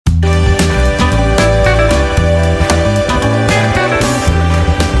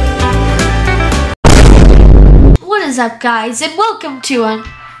is up, guys, and welcome to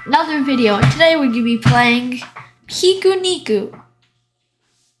another video. And today we're going to be playing Pikuniku.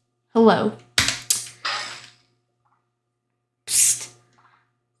 Hello. Psst.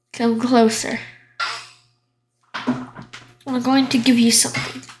 Come closer. I'm going to give you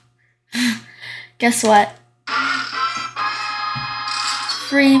something. Guess what?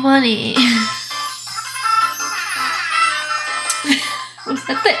 Free money. Was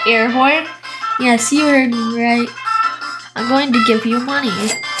that the air horn? Yes, you heard me right. I'm going to give you money.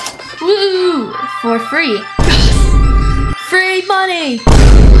 Woo! For free. Free money!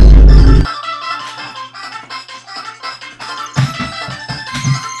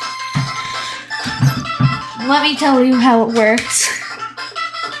 Let me tell you how it works.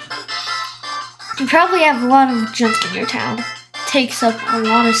 You probably have a lot of junk in your town. It takes up a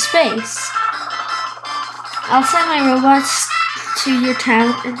lot of space. I'll send my robots to your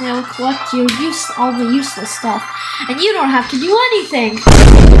town and they'll collect all the useless stuff. And you don't have to do anything.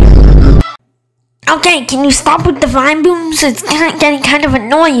 Okay, can you stop with the vine booms? It's getting kind of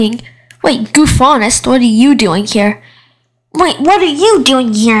annoying. Wait, Goof Honest, what are you doing here? Wait, what are you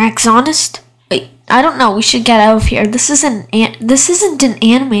doing here, X Honest? Wait, I don't know. We should get out of here. This isn't an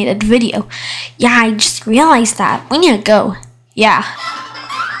animated video. Yeah, I just realized that. We need to go. Yeah.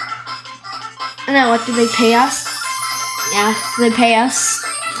 And then what do they pay us? Yeah, they pay us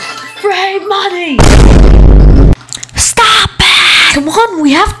free money. Stop it! Come on,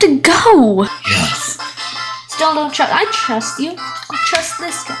 we have to go. Yes. Still don't trust. I trust you. I trust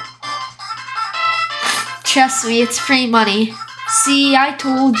this guy. Trust me, it's free money. See, I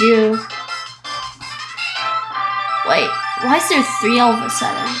told you. Wait, why is there 3 all of a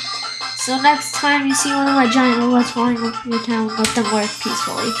sudden? So next time you see one of my giant robots flying over your town, let them work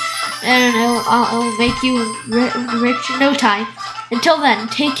peacefully. And I'll make you rich in no time. Until then,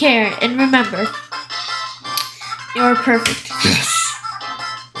 take care and remember, you're perfect. Yes.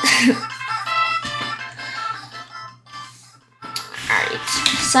 Alright.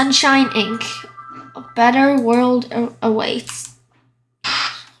 Sunshine Inc. A better world awaits.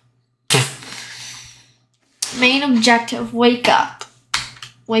 Main objective, wake up.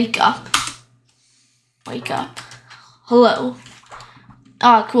 Wake up. Wake up. Hello.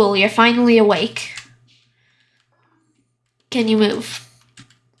 Ah, cool, you're finally awake. Can you move?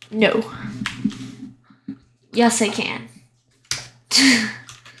 No. Yes, I can.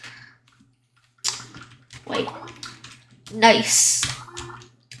 Wait. Nice.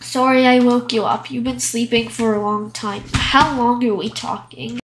 Sorry I woke you up. You've been sleeping for a long time. How long are we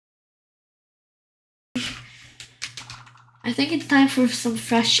talking? I think it's time for some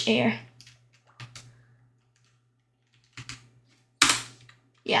fresh air.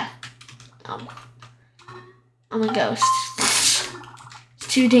 Yeah. I'm a ghost. It's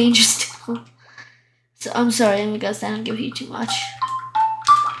too dangerous to... So I'm sorry, I'm a ghost. I don't give you too much.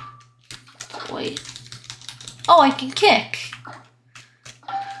 Wait. Oh, I can kick.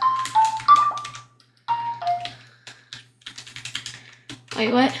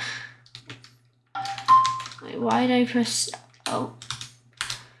 Wait, what? Wait, why did I press... Oh.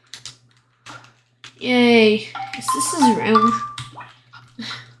 Yay. Is this his room?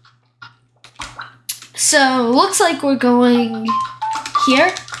 So, looks like we're going here.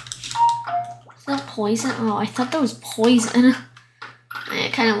 Is that poison? Oh, I thought that was poison.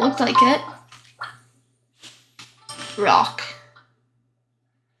 It kind of looked like it. Rock.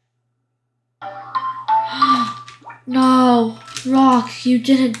 No, Rock, you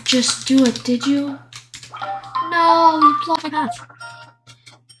didn't just do it, did you? No, you blocked my path.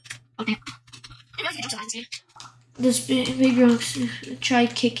 Okay. This big rock, try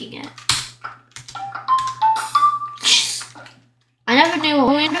kicking it. I never knew what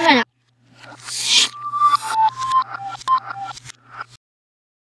we were doing.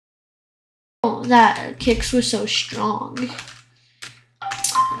 Oh, that kicks were so strong.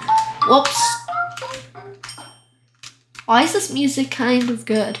 Whoops. Why is this music kind of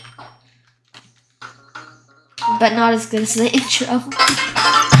good? But not as good as the intro.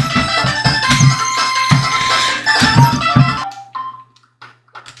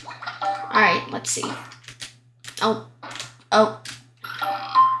 Alright, let's see. Oh.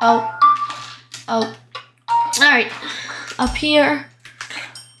 Alright. Up here.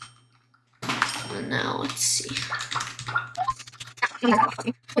 And now let's see.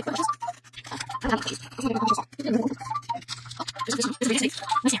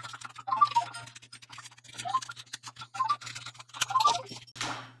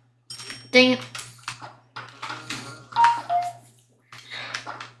 Dang it.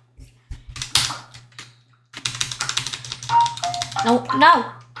 No,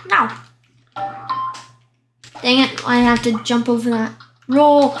 no, no. Dang it, I have to jump over that.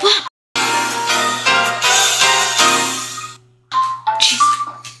 Roll. Jeez.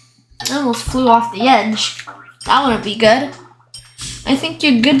 I almost flew off the edge. That wouldn't be good. I think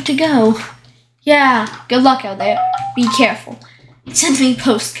you're good to go. Yeah, good luck out there. Be careful. Send me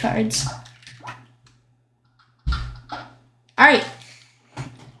postcards. Alright.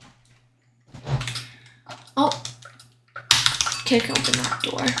 Oh. Kick open that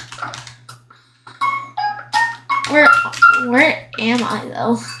door. Where am I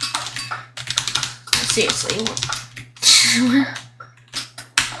though? Seriously.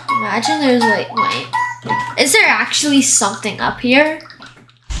 Imagine there's like, wait. Is there actually something up here?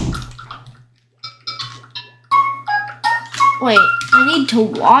 Wait, I need to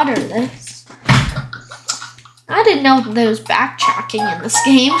water this. I didn't know there was backtracking in this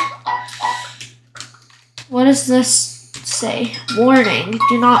game. What does this say? Warning,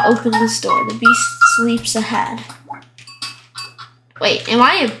 do not open this door. The beast sleeps ahead. Wait, am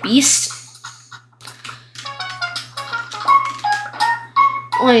I a beast?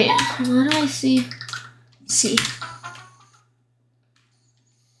 Wait, what do I see? See.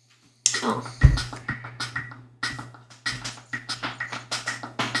 Oh.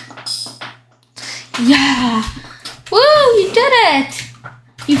 Yeah! Woo! You did it!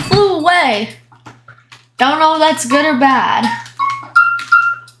 You flew away. Don't know if that's good or bad.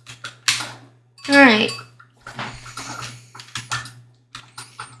 Alright.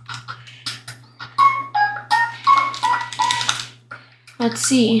 Let's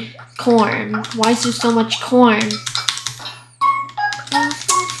see. Corn. Why is there so much corn?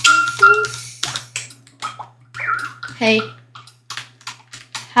 Hey.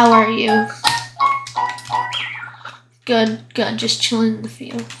 How are you? Good, good. Just chilling in the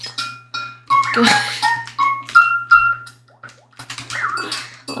field. Good.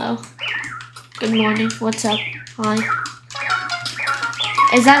 Hello. Good morning. What's up? Hi.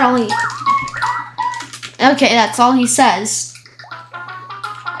 Is that all he... Okay, that's all he says.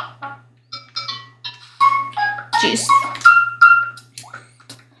 Jeez.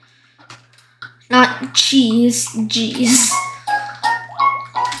 Not cheese. Jeez.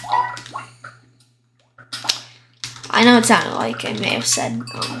 I know it sounded like I may have said,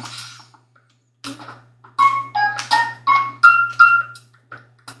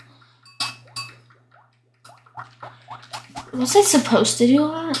 was I supposed to do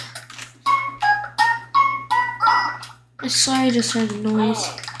that? I'm sorry, I just heard a noise.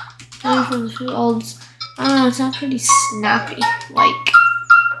 Coming from the fields. I don't know, it sounds pretty snappy. Like,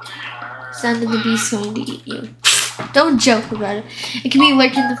 sound of the beast going to eat you. Don't joke about it. It can be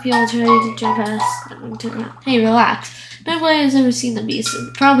lurking in the fields, ready to jump past. Hey, relax. Nobody has ever seen the beast.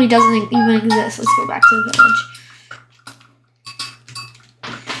 It probably doesn't even exist. Let's go back to the village.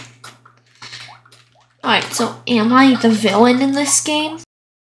 Alright, so am I the villain in this game?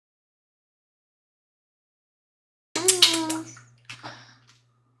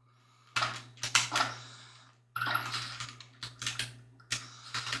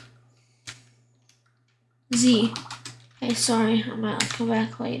 Z. Hey, sorry, I might come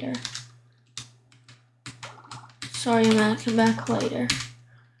back later. Sorry, I might come back later.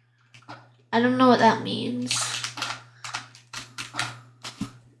 I don't know what that means.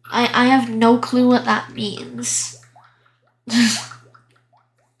 I have no clue what that means.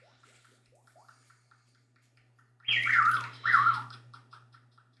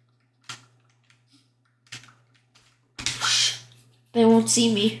 They won't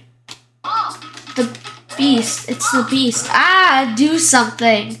see me. The beast. It's the beast. Ah, do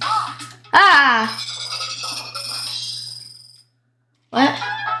something. Ah. What?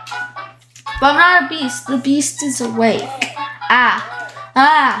 But I'm not a beast. The beast is awake. Ah.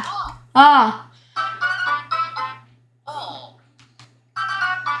 Ah. Ah.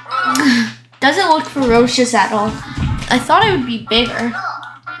 Doesn't look ferocious at all. I thought it would be bigger.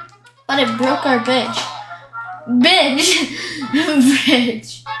 But it broke our bridge. Bridge.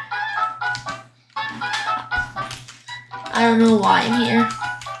 I don't know why I'm here.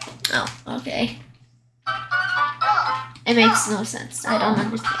 Oh, okay. It makes no sense. I don't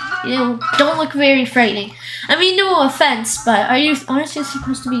understand. You don't look very frightening. I mean, no offense, but aren't you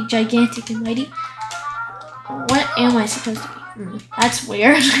supposed to be gigantic and mighty? What am I supposed to be? That's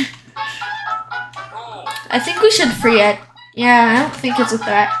weird. I think we should free it. Yeah, I don't think it's a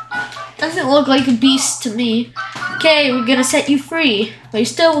threat. Doesn't look like a beast to me. Okay, we're gonna set you free. But you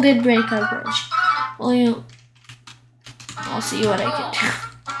still did break our bridge. Well, I'll see what I can do.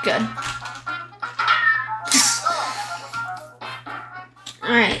 Good.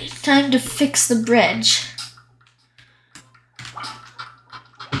 Alright, time to fix the bridge.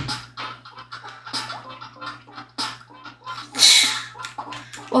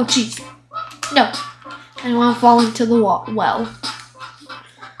 Oh, jeez. No. I don't want to fall into the well.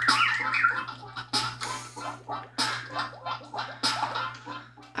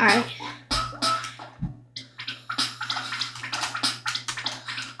 Alright.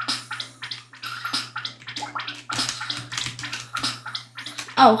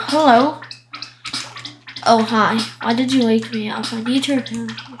 Oh, hello. Oh, hi. Why did you wake me up? I need to repair.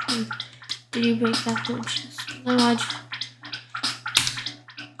 Did you break that bridge? Then why'd you...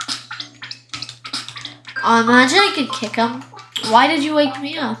 Oh, imagine I could kick him. Why did you wake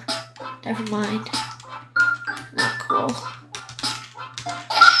me up? Never mind. Not cool.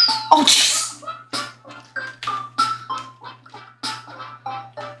 Oh, jeez.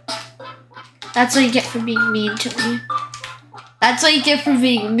 That's what you get for being mean to me. That's what you get for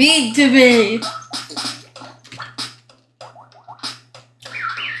being mean to me.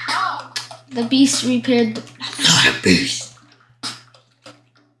 The beast repaired the... Not a beast.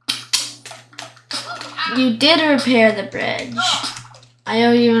 You did repair the bridge. I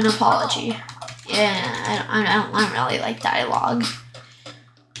owe you an apology. Yeah, I don't really like dialogue.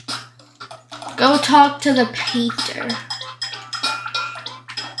 Go talk to the painter.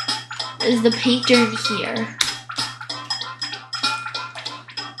 Is the painter in here?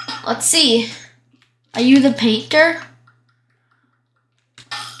 Let's see. Are you the painter?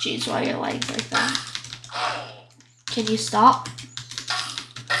 Jeez, why are your legs like that? Can you stop?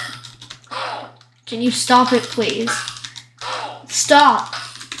 Can you stop it, please? Stop!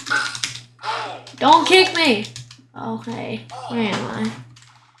 Don't kick me! Okay, where am I?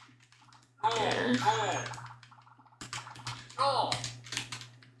 Yeah.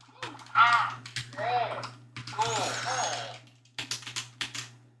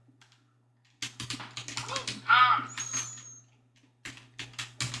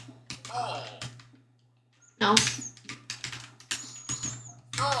 No.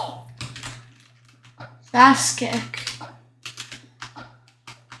 Fast kick.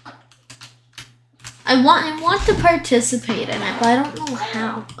 I want to participate in it, but I don't know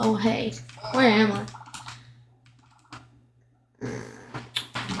how. Oh hey, where am I?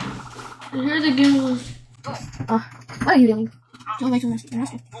 I hear the good one. What are you doing? Don't make a mess. No.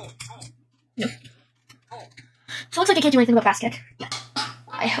 So it looks like I can't do anything about fast kick. Yeah.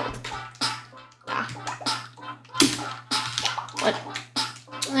 I hope. What?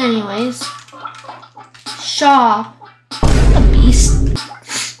 Anyways. Shaw. The beast.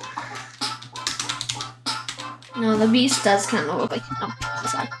 No, the beast does kind of look like... No,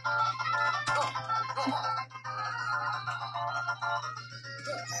 this guy.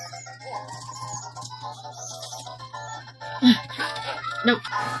 Nope.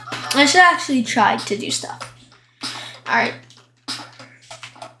 I should actually try to do stuff. Alright.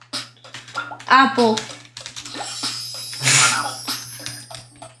 Apple.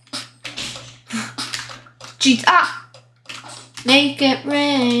 Jeez, ah! Make it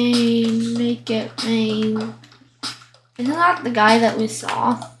rain, make it rain. Isn't that the guy that we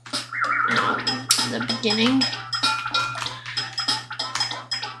saw in the beginning?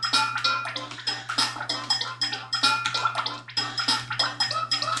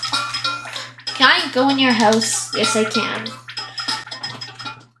 Can I go in your house? Yes, I can.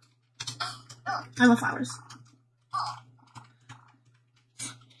 I love flowers.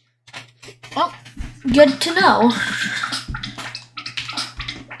 Well, good to know.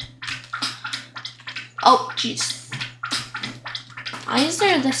 Oh, jeez. Why is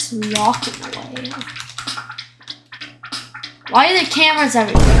there this rock in the way? Why are there cameras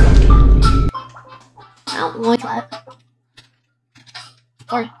everywhere? I don't like that.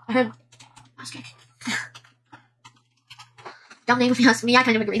 Or, I heard... Okay. Dumb name if you ask me, I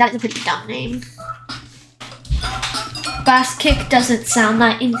kind of agree. That is a pretty dumb name. Bass kick doesn't sound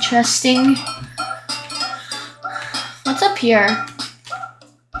that interesting. What's up here?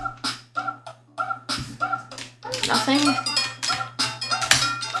 Nothing.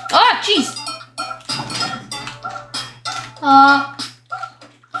 Oh, jeez.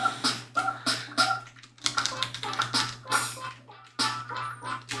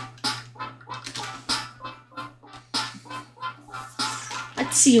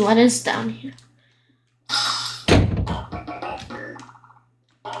 Let's see what is down here.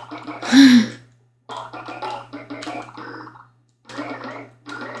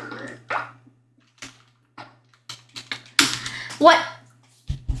 What?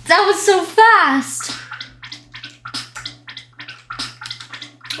 That was so fast.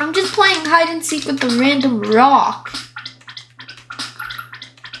 I'm just playing hide and seek with the random rock.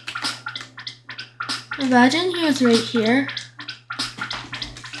 Imagine he was right here.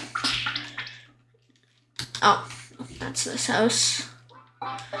 Oh, that's this house.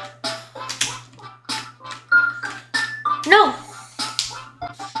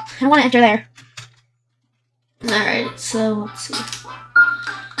 don't want to enter there. Alright, so let's see.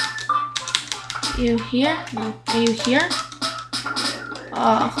 You here? No. Are you here?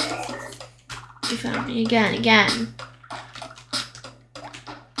 Oh. You found me again.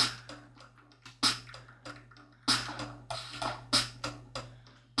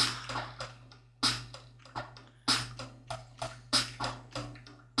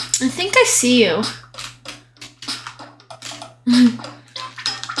 I think I see you.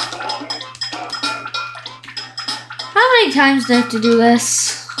 How many times do I have to do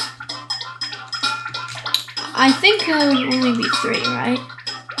this? I think it would only be 3, right?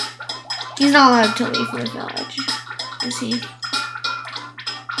 He's not allowed to leave the village, is he?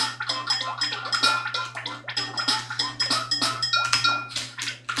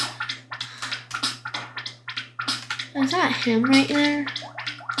 Is that him right there?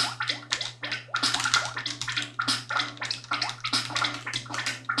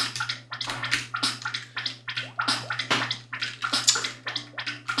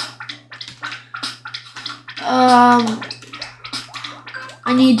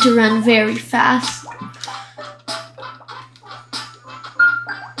 I need to run very fast.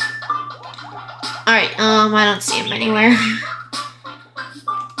 Alright, I don't see him anywhere.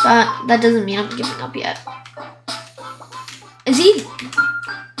 But that doesn't mean I'm giving up yet. Is he?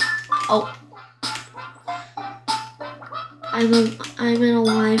 Oh. I'm in a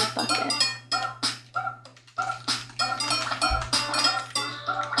live bucket.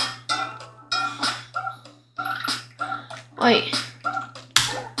 Wait.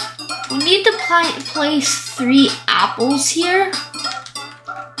 We need to place 3 apples here?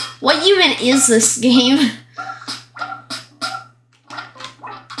 What even is this game?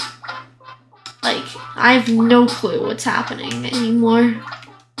 Like, I have no clue what's happening anymore.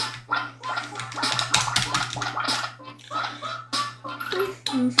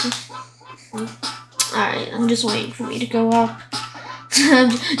 Alright, I'm just waiting for me to go up.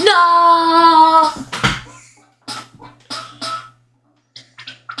 No!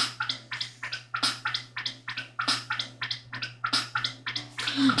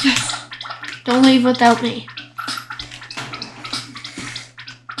 Don't leave without me.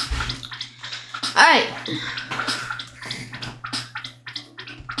 Alright.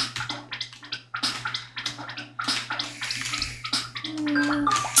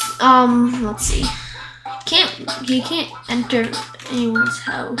 Let's see. He can't enter anyone's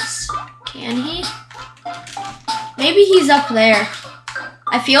house, can he? Maybe he's up there.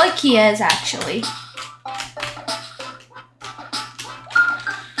 I feel like he is, actually.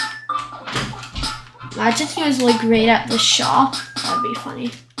 Imagine he was like right at the shop. That'd be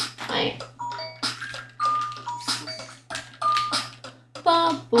funny. Right.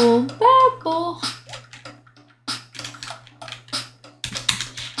 Bubble, bubble.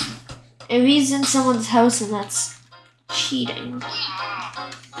 If he's in someone's house, and that's cheating.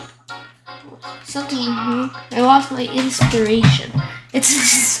 Something new. I lost my inspiration. It's a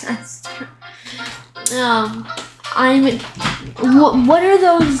disaster. What are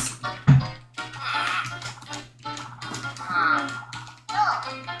those?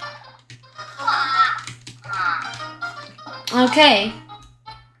 Okay.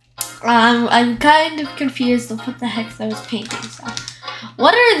 I'm kind of confused of what the heck those paintings are.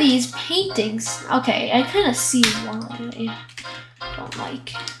 What are these paintings? Okay, I kind of see why I don't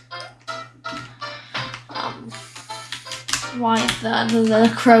like. Why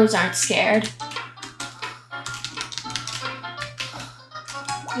the crows aren't scared.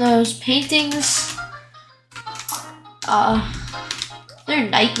 Those paintings, they're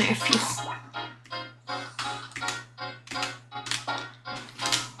nightmare fuel.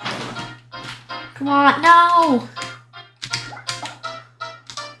 Come on, no!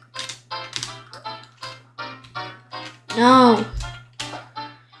 No.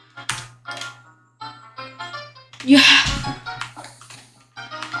 Yeah.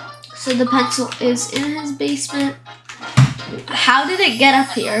 So the pencil is in his basement. How did it get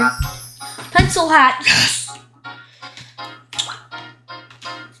up here? Pencil hat.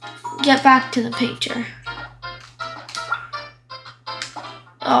 Get back to the picture.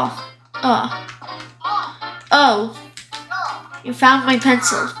 Oh. You found my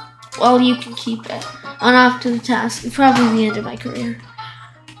pencil. Well, you can keep it. On off to the task. It's probably the end of my career.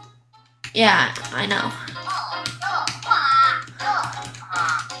 Yeah, I know.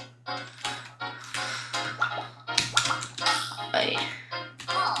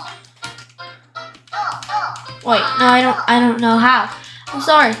 Wait, no, I don't know how. I'm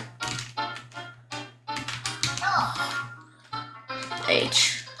sorry.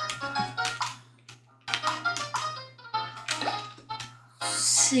 H.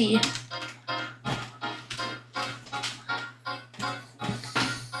 see.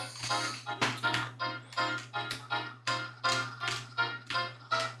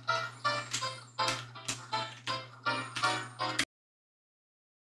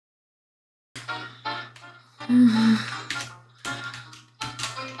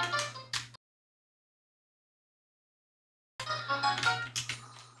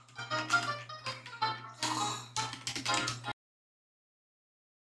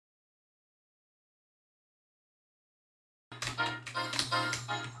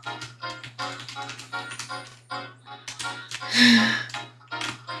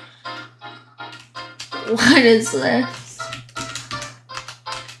 What is this?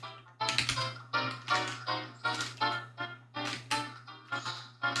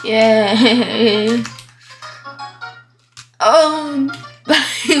 Yay. I'm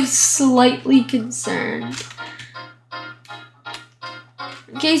slightly concerned.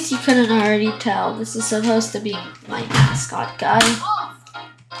 In case you couldn't already tell, this is supposed to be my mascot guy.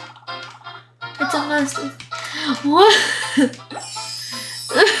 It's a mascot. What?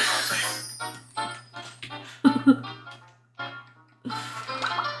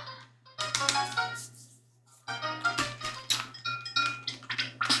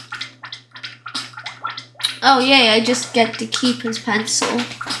 Oh yay, I just get to keep his pencil.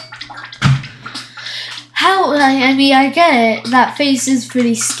 How, I mean, I get it. That face is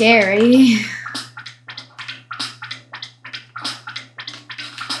pretty scary.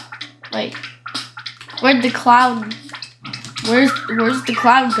 Wait, where's the cloud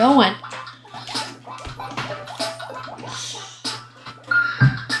going?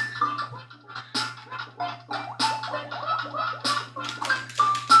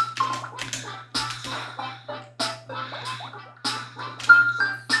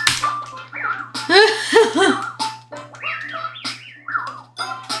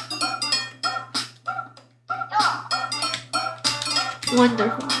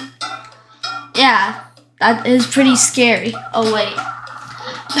 Wonderful. Yeah, that is pretty scary. Oh, wait.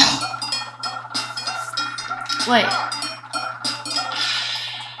 Wait.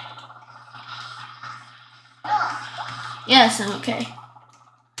 Yes, I'm okay.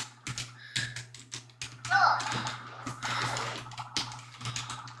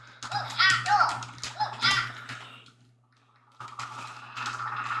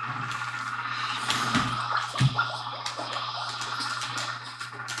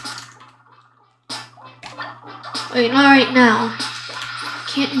 Wait, not right now.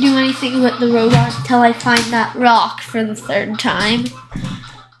 Can't do anything with the robot until I find that rock for the third time.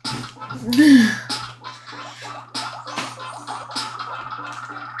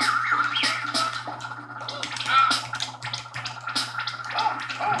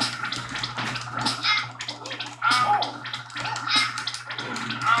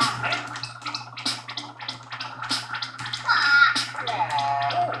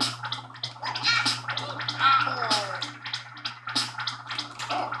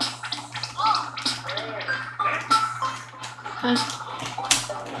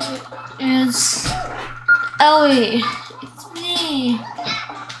 It's Ellie. It's me.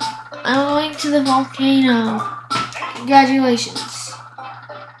 I'm going to the volcano. Congratulations.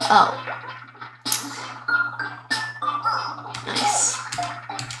 Oh. Nice.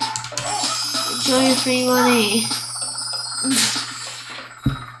 Enjoy your free money.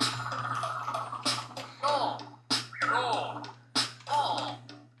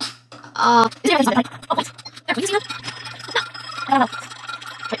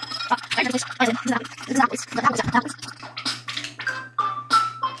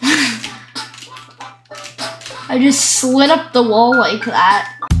 I just slid up the wall like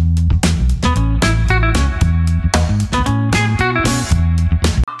that.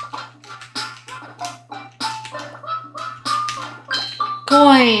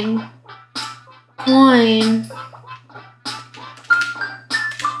 Coin. Coin.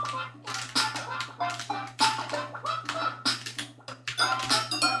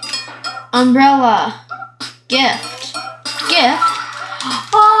 Umbrella. Gift. Gift?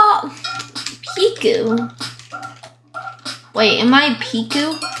 Oh, Piku. Wait, am I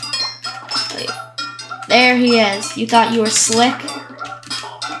Piku? Wait. There he is. You thought you were slick?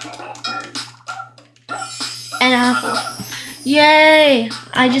 An apple. Yay!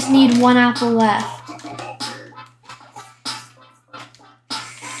 I just need one apple left.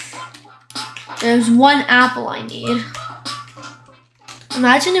 There's one apple I need.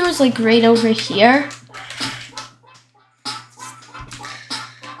 Imagine it was like right over here.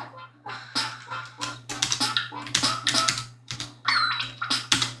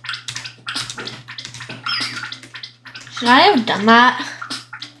 Should I have done that?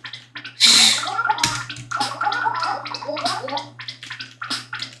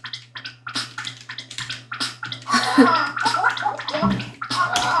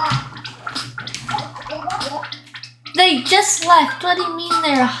 just left. What do you mean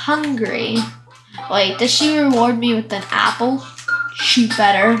they're hungry? Wait, does she reward me with an apple? She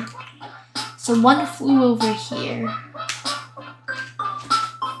better. So one flew over here.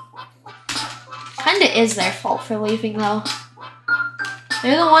 Kinda is their fault for leaving though.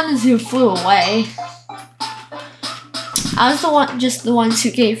 They're the ones who flew away. I was just the ones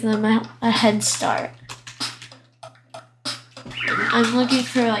who gave them a head start. I'm looking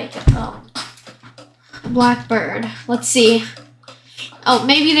for like a black bird. Let's see. Oh,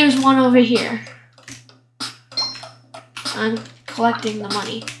 maybe there's one over here. I'm collecting the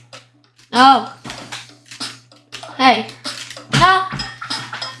money. Oh. Hey. No.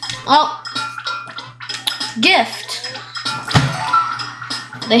 Oh. Gift.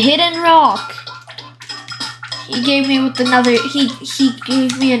 The hidden rock. He gave me with another. He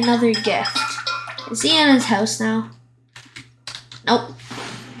gave me another gift. Is he in his house now? Nope.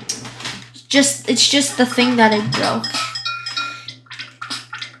 It's just the thing that it broke.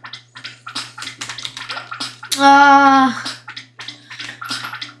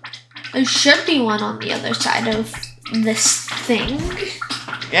 There should be one on the other side of this thing,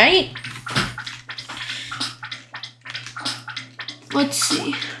 right? Let's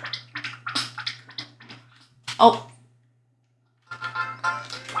see. Oh.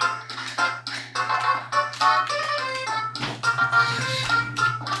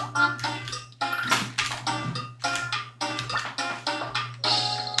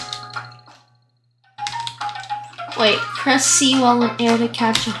 Wait, press C while in air to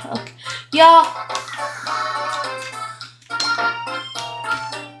catch a hook. Yeah.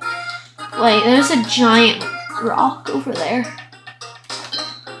 Wait, there's a giant rock over there.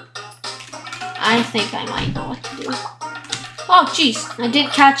 I think I might know what to do. Oh, jeez, I did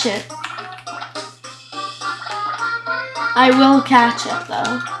catch it. I will catch it,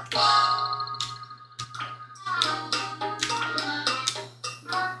 though.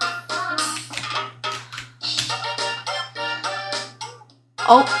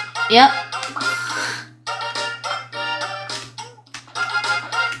 Oh, yep.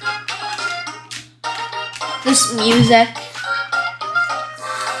 This music.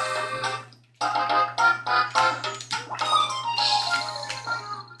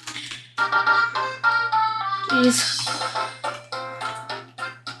 Jeez.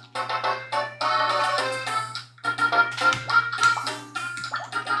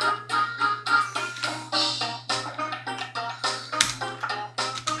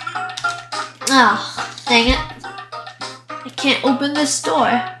 Ah, dang it. I can't open this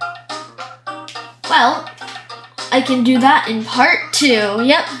door. Well, I can do that in part 2.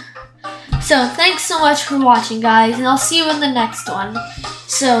 Yep. So, thanks so much for watching, guys, and I'll see you in the next one.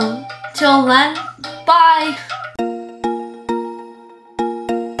 So, till then, bye!